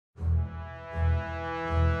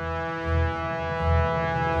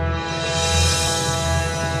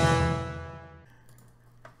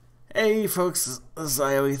Hey folks, this is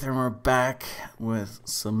IoEther and we're back with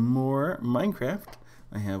some more Minecraft.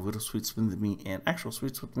 I have Little Sweets with me and Actual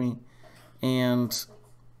Sweets with me, and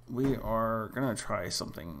we are gonna try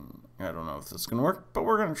something. I don't know if this is gonna work, but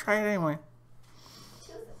we're gonna try it anyway.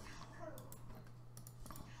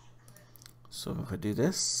 So if I do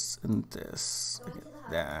this and this, I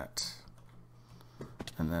get that.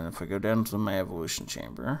 And then if I go down to my evolution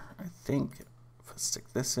chamber, I think if I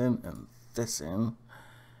stick this in and this in,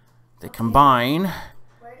 they combine.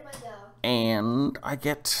 Where do I go? And I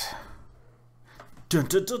get dun,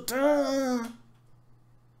 dun, dun,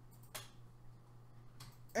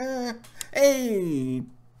 dun. Hey,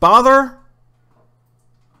 bother?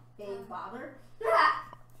 Hey, bother?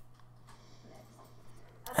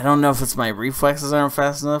 I don't know if it's my reflexes aren't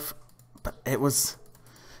fast enough, but it was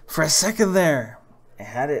for a second there. I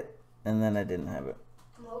had it, and then I didn't have it.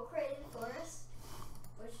 Mo created forest,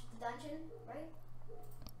 which dungeon, right?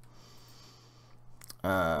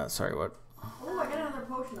 Sorry, what? Oh, I got another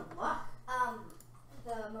potion of luck.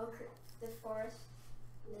 The forest,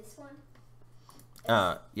 this one.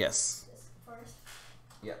 Yes. This forest.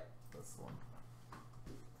 Yep, that's the one.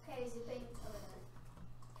 Okay, zooping over there.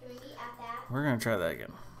 Can we meet at that? We're gonna try that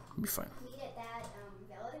again. It'll be fine. Meet at that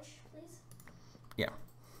village, please. Yeah.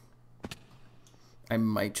 I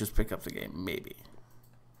might just pick up the game, maybe.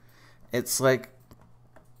 It's like,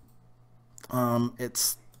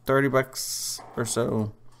 it's $30 or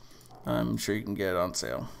so. I'm sure you can get it on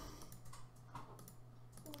sale.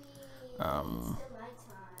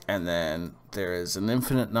 And then there is an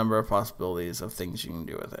infinite number of possibilities of things you can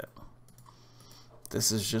do with it.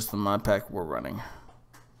 This is just the mod pack we're running.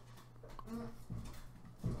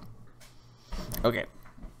 Okay.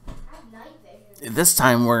 This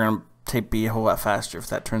time we're gonna be a whole lot faster if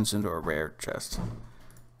that turns into a rare chest.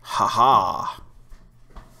 Haha.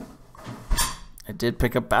 I did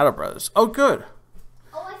pick up Battle Brothers. Oh, good.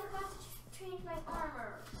 Oh, I forgot to change my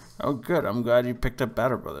armor. Oh, good. I'm glad you picked up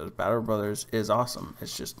Battle Brothers. Battle Brothers is awesome.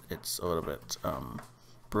 It's just, it's a little bit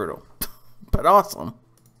brutal, but awesome.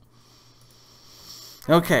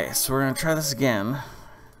 Okay, so we're going to try this again.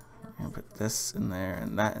 I'm going to put this in there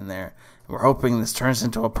and that in there. We're hoping this turns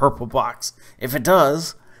into a purple box. If it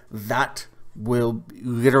does, that will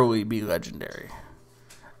literally be legendary.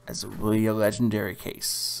 As it will be a legendary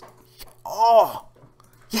case. Oh!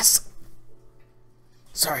 Yes!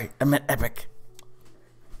 Sorry, I meant epic.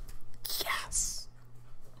 Yes.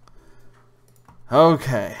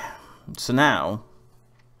 Okay. So now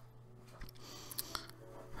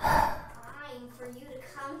Time for you to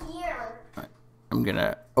come here. I'm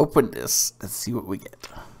gonna open this and see what we get.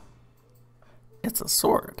 It's a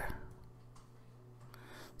sword.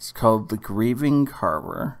 It's called the Grieving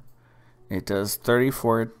Harbor. It does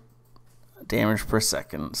 34 damage per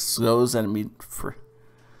second. Slows enemy for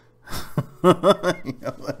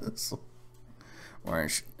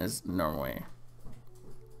orange is normally.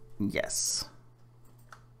 Yes.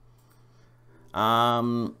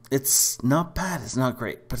 It's not bad. It's not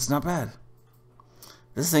great, but it's not bad.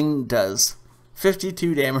 This thing does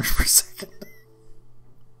 52 damage per second.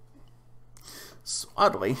 So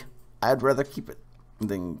oddly, I'd rather keep it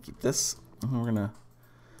than keep this. We're gonna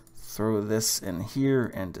throw this in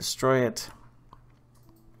here and destroy it.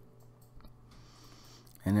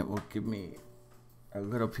 And it will give me a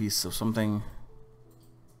little piece of something.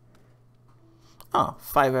 Oh,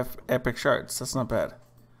 5 epic shards. That's not bad.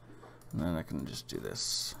 And then I can just do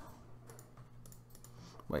this.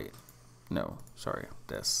 Wait. No. Sorry.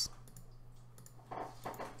 This.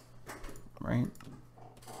 Right?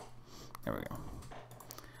 There we go.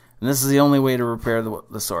 And this is the only way to repair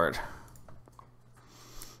the sword.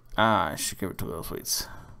 Ah, I should give it to Little Sweets.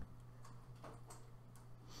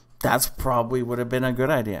 That's probably would have been a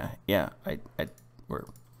good idea. Yeah,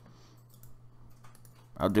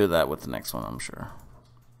 I'll do that with the next one, I'm sure.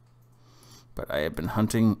 But I have been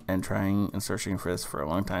hunting and trying and searching for this for a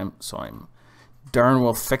long time, so I'm darn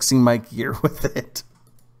well fixing my gear with it.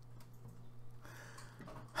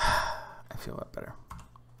 I feel a lot better.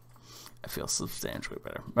 I feel substantially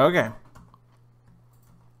better. Okay.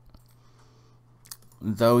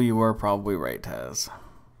 Though you were probably right, Taz.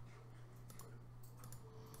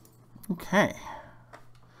 Okay.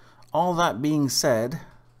 All that being said,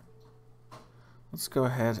 let's go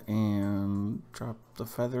ahead and drop the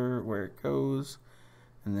feather where it goes,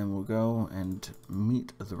 and then we'll go and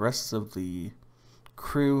meet the rest of the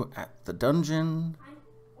crew at the dungeon.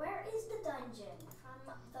 Where is the dungeon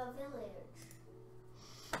from the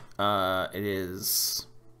village? It is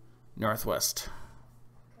northwest.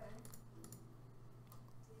 Okay.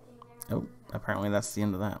 Oh, apparently that's the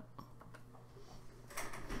end of that.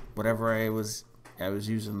 Whatever I was I was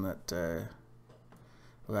using that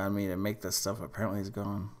allowed me to make this stuff. Apparently it's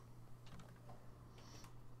gone.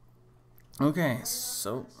 Okay,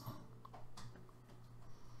 so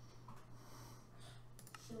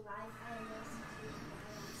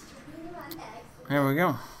there we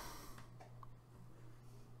go.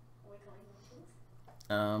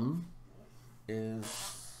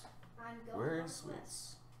 Where is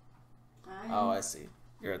Sweets? Oh, I see.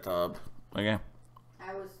 You're at the hub. Okay.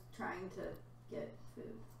 I was trying to get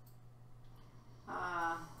food.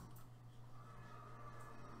 I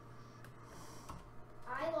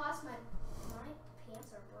lost my pants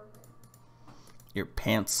are broken. Your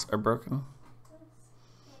pants are broken?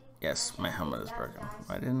 Yes, my helmet is broken.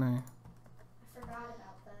 Why didn't I? I forgot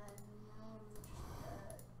about that. And now I'm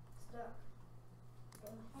stuck.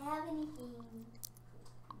 Don't have anything.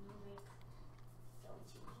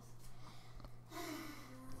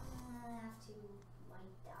 I have to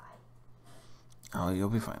might die. Oh, you'll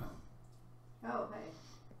be fine. Oh, hey.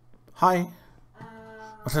 Hi.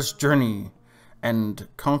 Let us journey and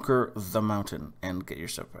conquer the mountain and get your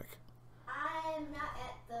stuff back. I'm not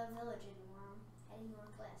at the village anymore. I'm heading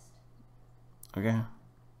northwest. Okay.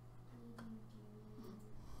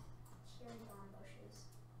 Cherry thorn bushes.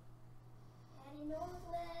 Heading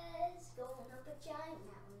northwest, going up a giant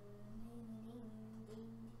mountain.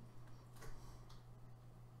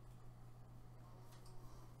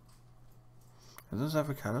 Are those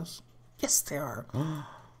avocados? Yes, they are. I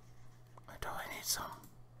totally need some.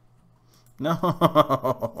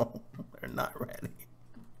 No, they're not ready.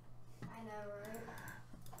 I know,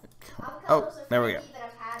 right? Oh, Avocados are there we go. freaky, but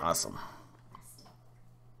I've had them. Awesome.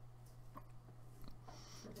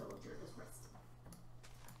 The villager is resting.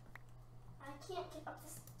 I can't get up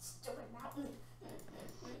this stupid mountain.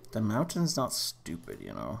 The mountain's not stupid,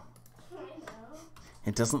 you know. I know.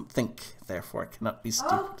 It doesn't think, therefore it cannot be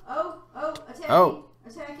stupid. Attacking. Oh.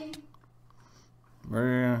 Attacking.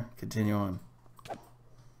 We're gonna continue on.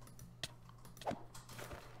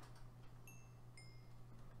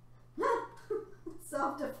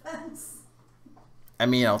 Self-defense. I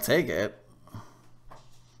mean, I'll take it.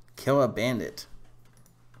 Kill a bandit.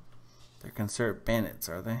 They're considered bandits,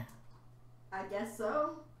 are they? I guess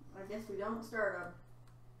so. I guess we don't start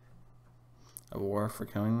A war for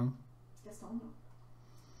killing them? Guess I'll know.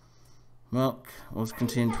 Well, let's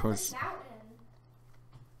continue towards... Mountain.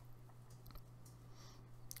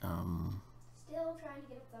 Still trying to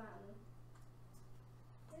get up the mountain.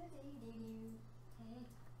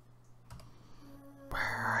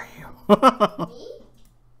 Where are you? Me?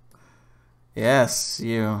 Yes,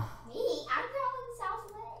 you. Me? I'm going south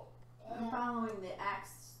way. I'm following the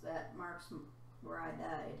axe that marks where I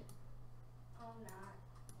died. I'm not.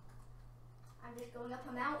 I'm just going up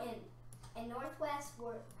a mountain. And northwest,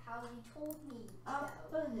 how you told me to Up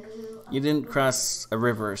go. a hill. You didn't cross a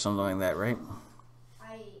river or something like that, right?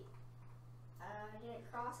 I didn't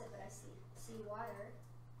cross it, but I see water.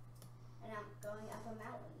 And I'm going up a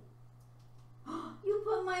mountain. You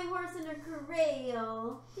put my horse in a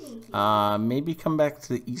corral. Thank you. Maybe come back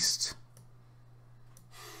to the east.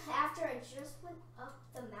 After I just went up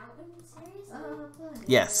the mountain? Seriously? Up a hill,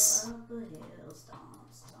 Yes. Up a hill. Stomp,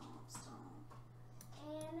 stomp, stomp.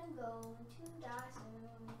 And I'm going to die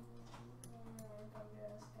soon.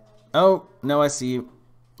 Oh, no, I see you.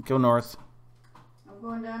 Go north. I'm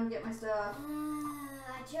going down to get my stuff.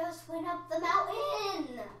 I just went up the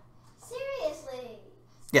mountain. Seriously.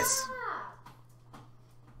 Yes. Stop.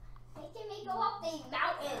 Making me go up the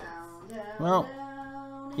mountain. Down, down, Well,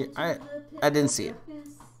 down here, into I the pit didn't of see it.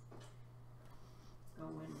 darkness.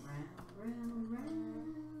 Going round, round,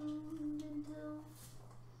 round until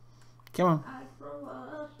Come on. I throw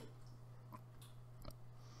up.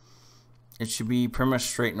 It should be pretty much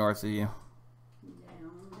straight north of you. Down,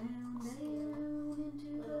 down, down into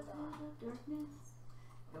the pit of darkness.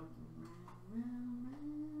 Going round, round,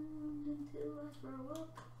 round until I throw up.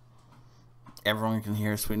 Everyone can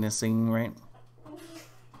hear Sweetness singing, right?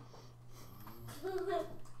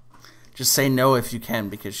 Just say no if you can,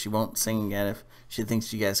 because she won't sing again if she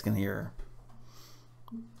thinks you guys can hear her.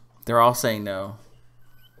 They're all saying no.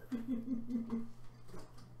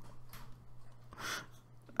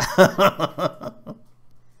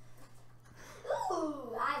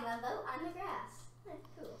 Ooh, I'm a boat on the grass. That's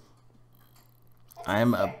cool.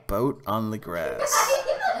 I'm a boat on the grass.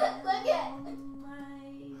 Look at.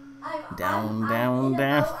 Down, I'm down, in a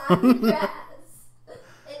down. boat on the grass.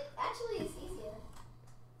 It actually is easier.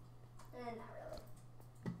 Not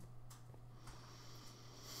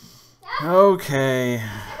really. Okay. I'm in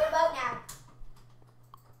a boat now.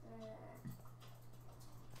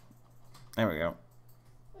 There we go.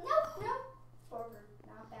 Nope, nope. Forward,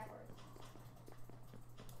 not backward.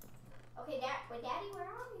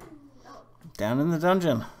 Down in the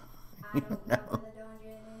dungeon. I don't know where the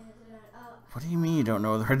dungeon is. What do you mean you don't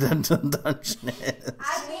know where the dungeon is?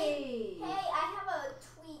 Hey, I have a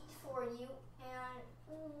tweet for you, and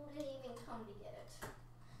didn't even come to get it.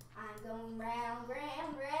 I'm going round,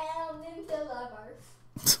 round, round until I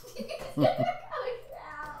burst. Going round,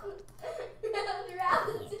 round, round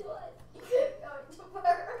until I'm going to burst.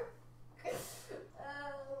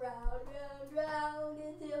 Round, round, round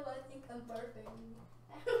until I think I'm burping.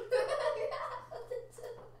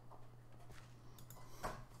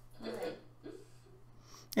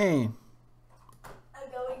 Hey. I'm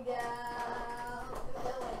going down.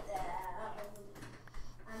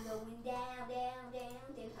 I'm going down, down, down, down.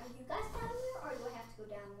 Are you guys down here, or do I have to go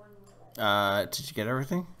down one more level? Did you get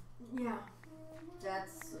everything? Yeah.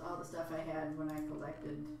 That's all the stuff I had when I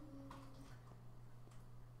collected.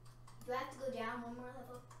 Do I have to go down one more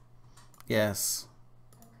level? Yes.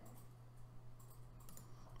 Okay.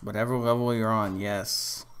 Whatever level you're on,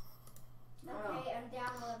 yes. Okay, I'm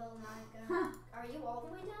down a level. Now I'm gonna. Huh. Are you all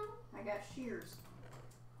the way down? I got shears.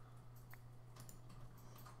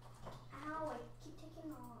 Ow! I keep taking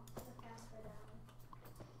all the password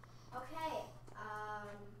down. Okay.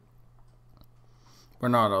 We're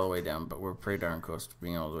not all the way down, but we're pretty darn close to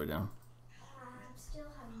being all the way down. I'm still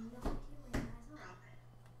having no idea where you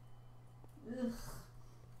guys are. Ugh.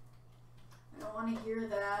 I don't want to hear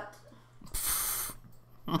that.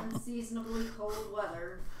 Unseasonably cold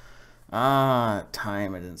weather.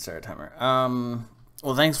 Time. I didn't start a timer.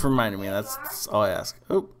 Well, thanks for reminding me. That's all I ask.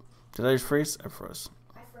 Oh, did I just freeze? I froze.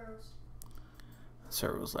 I froze.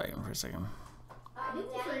 Server was lagging for a second. I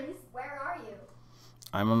didn't Daddy, freeze. where are you?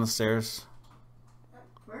 I'm on the stairs.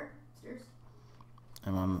 Where? Stairs?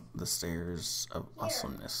 I'm on the stairs of Here.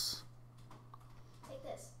 awesomeness. Take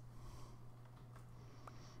this.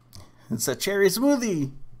 It's a cherry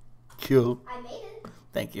smoothie. Cool. I made it.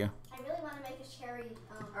 Thank you. I really want to make a cherry.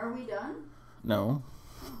 Are we done? No.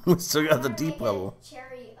 We still got the I wanna deep make level. a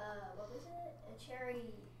cherry. What was it? A cherry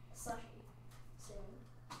slushy. Soon.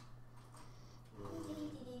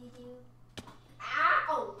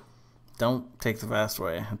 Ow! Don't take the fast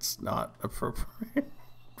way. It's not appropriate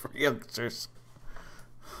for youngsters.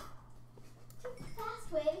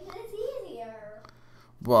 Fast way because it's easier.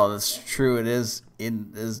 Well, that's true. It is. It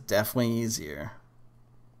is definitely easier.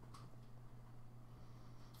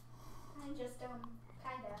 I just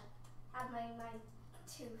kinda have my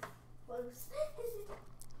tooth loose.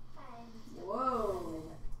 Whoa.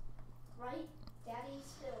 Right? Daddy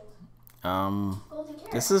spilled. Golden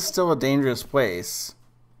carrot. This is still a dangerous place.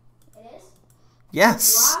 It is?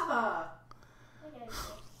 Yes. Lava.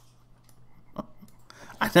 Okay.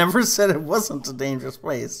 I never said it wasn't a dangerous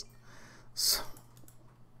place. So,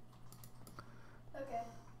 Okay.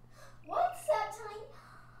 What's that tiny?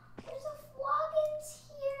 There's a frog in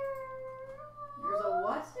here. There's a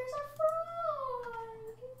what? There's a frog.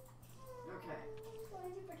 Okay. I'm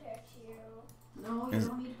going to protect you. No, you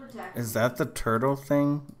don't need to protect. is that the turtle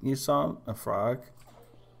thing you saw? A frog?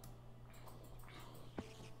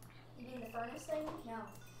 You mean the furnace thing? No.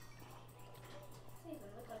 Doesn't even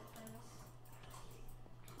look like a furnace.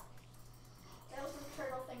 That was the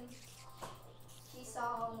turtle thing she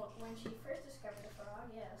saw when she first discovered a frog,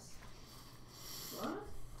 yes. What?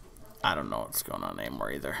 I don't know what's going on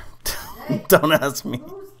anymore either. Hey. Don't ask me.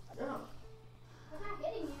 Who's... Oh. I'm not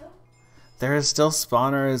hitting you. There is still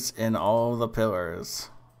spawners in all the pillars.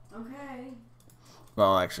 Okay.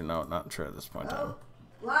 Well, actually, no, not true at this point in time. Oh.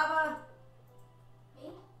 Lava. Me?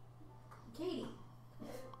 Katie.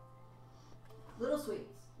 Little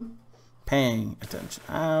sweets. Paying attention.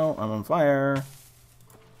 Ow, I'm on fire.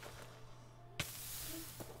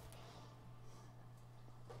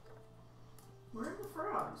 Where are the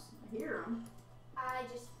frogs? I hear them. I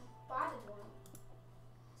just spotted one.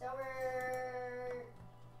 It's over.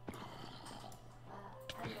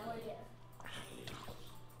 I have no idea.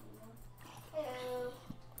 Hello.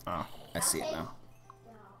 Oh, I see it now. Oh,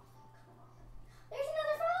 come on. There's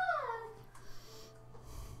another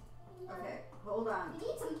frog! Okay, hold on. We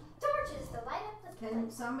need some torches to light up the Can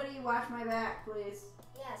somebody watch my back, please?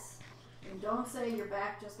 Yes. And don't say your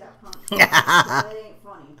back just got punched. That ain't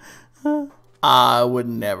funny. I would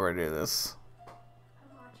never do this.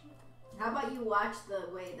 I'm watching. How about you watch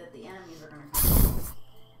the way that the enemies are gonna come?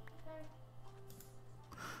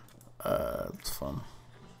 It's fun.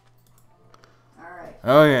 Alright,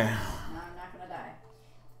 Okay. now I'm not gonna die.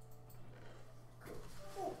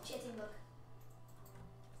 Oh, enchanting book.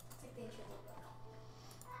 Take the enchanting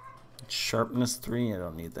book. Sharpness 3, I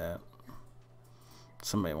don't need that.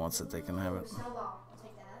 Somebody wants it, they can have it. Snowball. I'll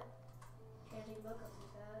take that. Enchanting book. I'll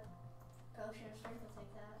take that. Potion of strength. I'll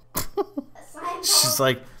take that. A slime ball. She's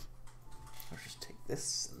like,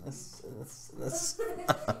 this and this and this and this.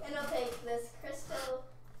 And I'll take this crystal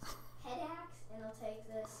head axe, and I'll take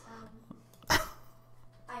this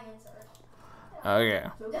iron sword. Okay.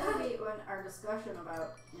 So this would be when our discussion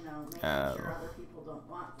about, you know, making sure other people don't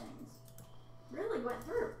want things really went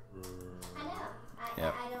through. I know.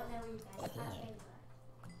 Yep. I don't know where you guys got things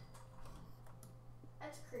are.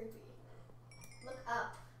 That's creepy. Look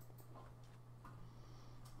up.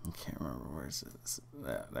 I can't remember where is it.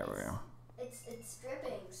 There we go. It's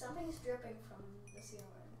dripping. Something's dripping from the ceiling.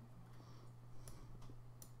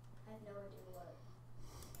 I have no idea what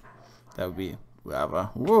kind of. That would be lava.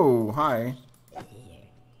 Whoa, hi.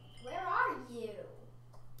 Where are you?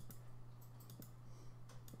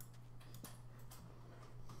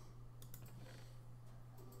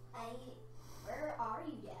 Where are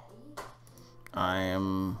you, Daddy? I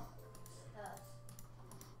am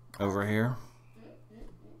over here. I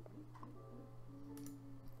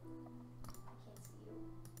can't see you.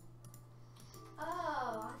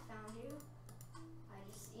 Oh, I found you. I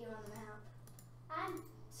just see you on the map. I'm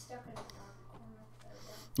stuck in a dark corner. There we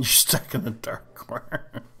go. You're stuck in a dark corner.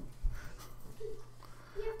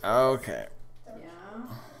 Yep. Okay. Yeah.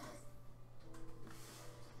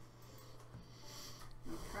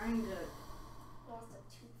 I'm trying to. Lost a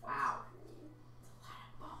tooth. Wow. It's a lot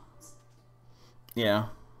of bones. Yeah.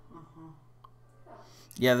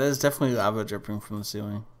 Yeah, there's definitely lava dripping from the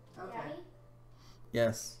ceiling. Okay. Daddy,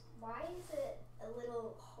 Yes. why is it a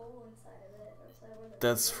little hole inside of it? Or is that where the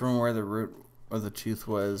That's from where the root or the tooth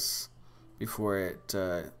was before it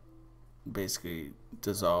basically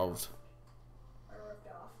dissolved. or ripped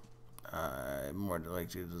off? More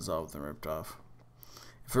likely dissolved than ripped off.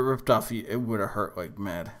 If it ripped off, it would have hurt like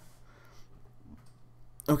mad.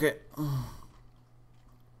 Okay.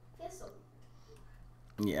 Thistle.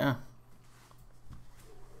 Yeah.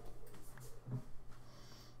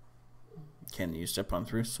 Can you step on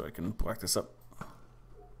through so I can block this up?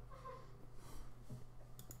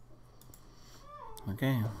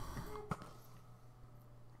 Okay.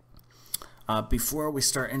 Before we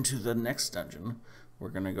start into the next dungeon, we're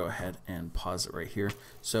going to go ahead and pause it right here.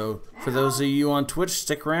 So, for those of you on Twitch,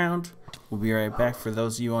 stick around. We'll be right back. For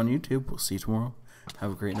those of you on YouTube, we'll see you tomorrow.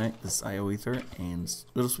 Have a great night. This is IO Ether and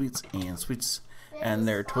Little Sweets and Sweets. And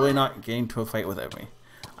they're totally not getting to a fight without me.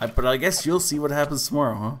 But I guess you'll see what happens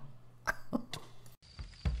tomorrow, huh?